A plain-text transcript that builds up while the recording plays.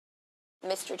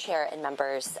Mr. Chair and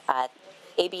members,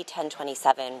 AB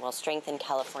 1027 will strengthen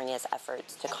California's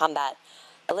efforts to combat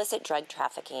illicit drug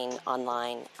trafficking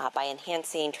online by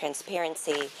enhancing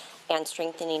transparency and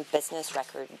strengthening business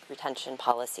record retention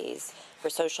policies for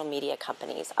social media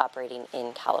companies operating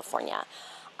in California.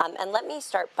 And let me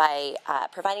start by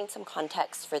providing some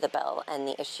context for the bill and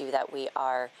the issue that we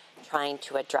are trying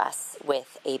to address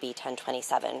with AB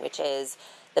 1027, which is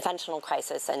the fentanyl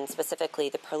crisis and specifically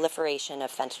the proliferation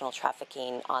of fentanyl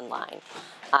trafficking online.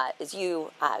 As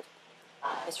you,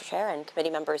 Mr. Chair and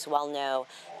committee members well know,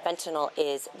 fentanyl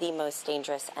is the most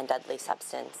dangerous and deadly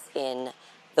substance in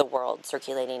the world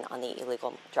circulating on the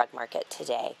illegal drug market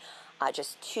today.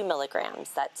 Just 2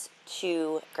 milligrams, that's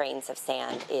 2 grains of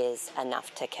sand, is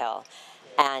enough to kill.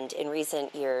 And in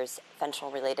recent years,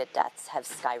 fentanyl-related deaths have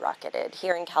skyrocketed.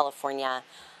 Here in California,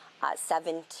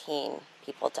 17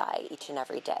 people die each and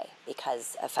every day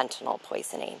because of fentanyl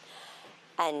poisoning.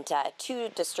 And 2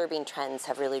 disturbing trends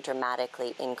have really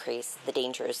dramatically increased the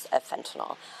dangers of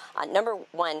fentanyl. Number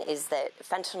one is that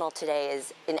fentanyl today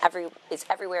is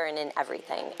everywhere and in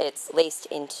everything. It's laced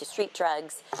into street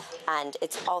drugs, and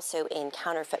it's also in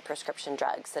counterfeit prescription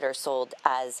drugs that are sold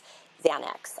as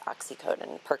Xanax,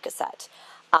 Oxycodone, Percocet.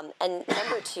 And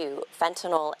number 2,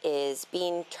 fentanyl is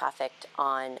being trafficked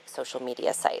on social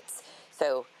media sites.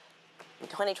 So in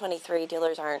 2023,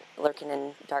 dealers aren't lurking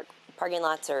in dark parking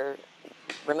lots or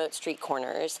remote street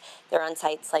corners. They're on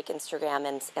sites like Instagram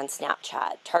and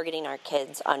Snapchat, targeting our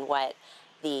kids on what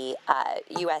the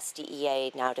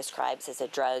USDEA now describes as a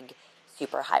drug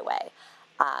superhighway.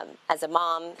 As a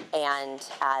mom and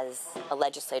as a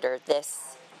legislator,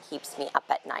 this keeps me up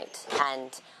at night.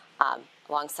 And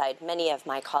alongside many of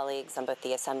my colleagues on both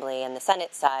the Assembly and the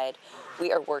Senate side,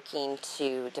 we are working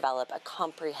to develop a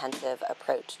comprehensive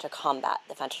approach to combat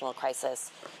the fentanyl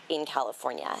crisis in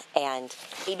California. And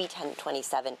AB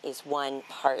 1027 is one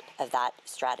part of that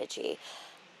strategy.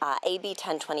 AB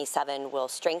 1027 will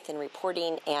strengthen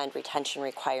reporting and retention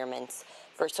requirements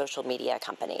for social media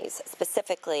companies.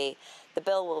 Specifically, the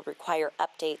bill will require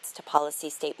updates to policy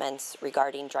statements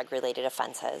regarding drug-related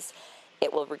offenses.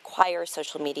 It will require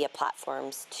social media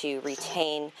platforms to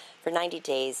retain for 90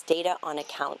 days data on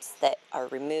accounts that are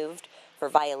removed for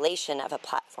violation of a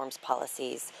platform's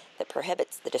policies that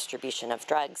prohibits the distribution of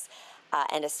drugs,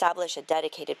 and establish a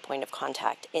dedicated point of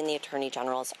contact in the Attorney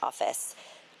General's office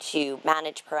to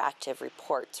manage proactive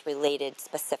reports related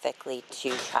specifically to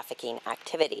trafficking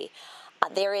activity.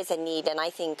 There is a need, and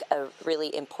I think a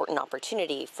really important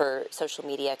opportunity for social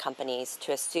media companies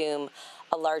to assume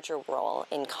a larger role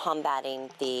in combating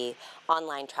the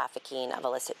online trafficking of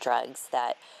illicit drugs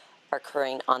that are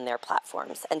occurring on their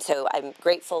platforms. And so I'm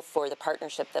grateful for the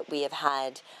partnership that we have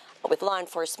had with law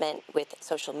enforcement, with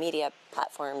social media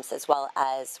platforms, as well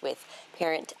as with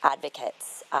parent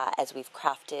advocates as we've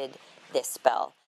crafted this bill.